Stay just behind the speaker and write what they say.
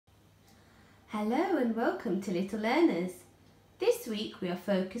Hello and welcome to Little Learners. This week we are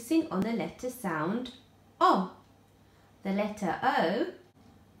focusing on the letter sound O. The letter O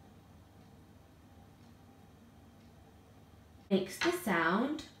makes the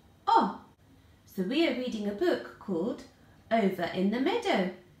sound O. So we are reading a book called Over in the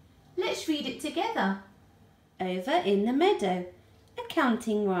Meadow. Let's read it together. Over in the meadow, a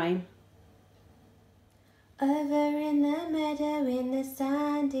counting rhyme. Over in the meadow, in the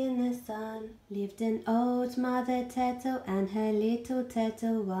sand, in the sun, lived an old mother turtle and her little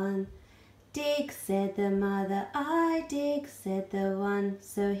turtle one. Dig, said the mother, I dig, said the one.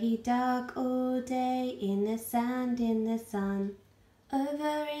 So he dug all day in the sand, in the sun.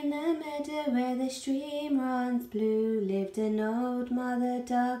 Over in the meadow where the stream runs blue, lived an old mother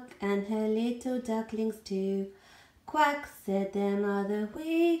duck and her little ducklings too. Quack, said their mother,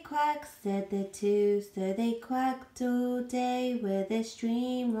 wee, quack, said the two. So they quacked all day where the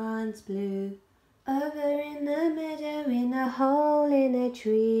stream runs blue. Over in the meadow, in a hole in a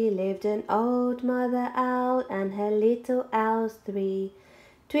tree, lived an old mother owl and her little owls three.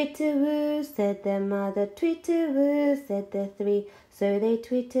 Twitter-woo, said their mother, twitter-woo, said the three. So they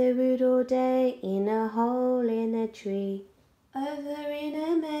twitter-wooed all day in a hole in a tree. Over in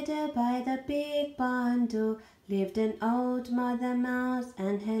a meadow by the big barn door, lived an old mother mouse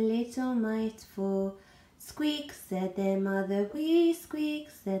and her little mice four. Squeak, said their mother, wee, squeak,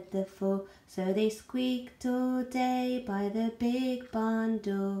 said the four. So they squeaked all day by the big barn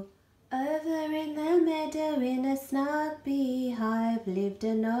door. Over in the meadow in a snug beehive, lived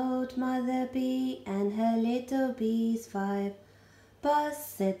an old mother bee and her little bees five. Buzz,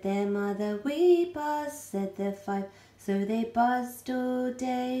 said their mother, wee, buzz, said the five. So they buzzed all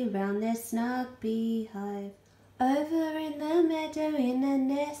day round their snug beehive. Over in the meadow in a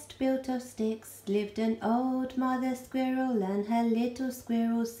nest built of sticks, lived an old mother squirrel and her little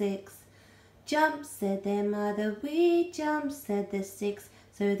squirrel six. Jump, said their mother, wee, jump, said the six.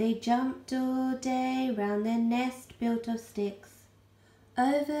 So they jumped all day round their nest built of sticks.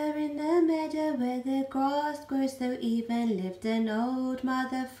 Over in the meadow where the grass grows so even, lived an old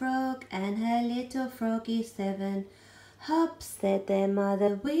mother frog and her little froggy seven. Hop, said their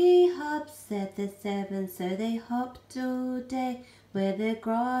mother, wee, hop, said the seven. So they hopped all day where the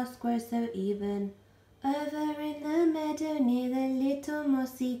grass grows so even. Over in the meadow near the little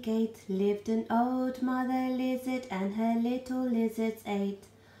mossy gate, lived an old mother lizard and her little lizards eight.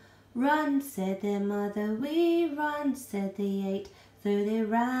 Run, said their mother, wee, run, said the eight. So they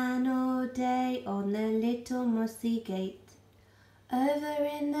ran all day on the little mossy gate. Over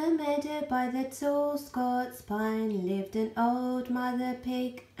in the meadow by the tall Scots pine, lived an old mother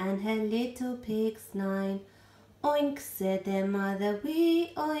pig and her little pigs nine. Oink, said their mother,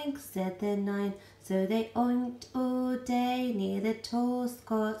 wee, oink, said the nine. So they oinked all day near the tall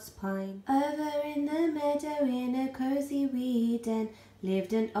Scots pine. Over in the meadow in a cosy wee den,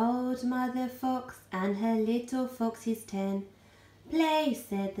 lived an old mother fox and her little foxes 10. Play,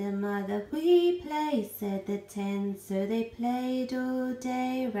 said the mother, we play, said the 10. So they played all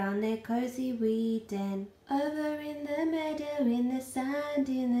day round their cosy wee den. Over in the meadow, in the sand,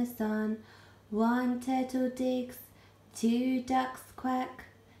 in the sun, one turtle digs, two ducks quack,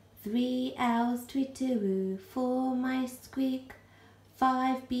 three owls twitter-woo, four mice squeak,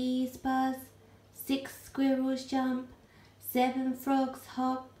 five bees buzz, six squirrels jump, seven frogs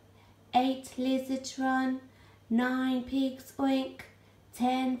hop, eight lizards run, 9 pigs oink,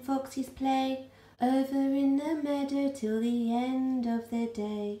 10 foxes play, over in the meadow till the end of the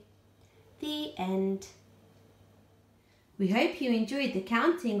day. The end. We hope you enjoyed the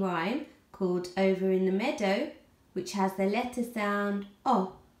counting rhyme called Over in the Meadow, which has the letter sound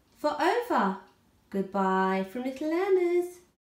O for over. Goodbye from Little Learners.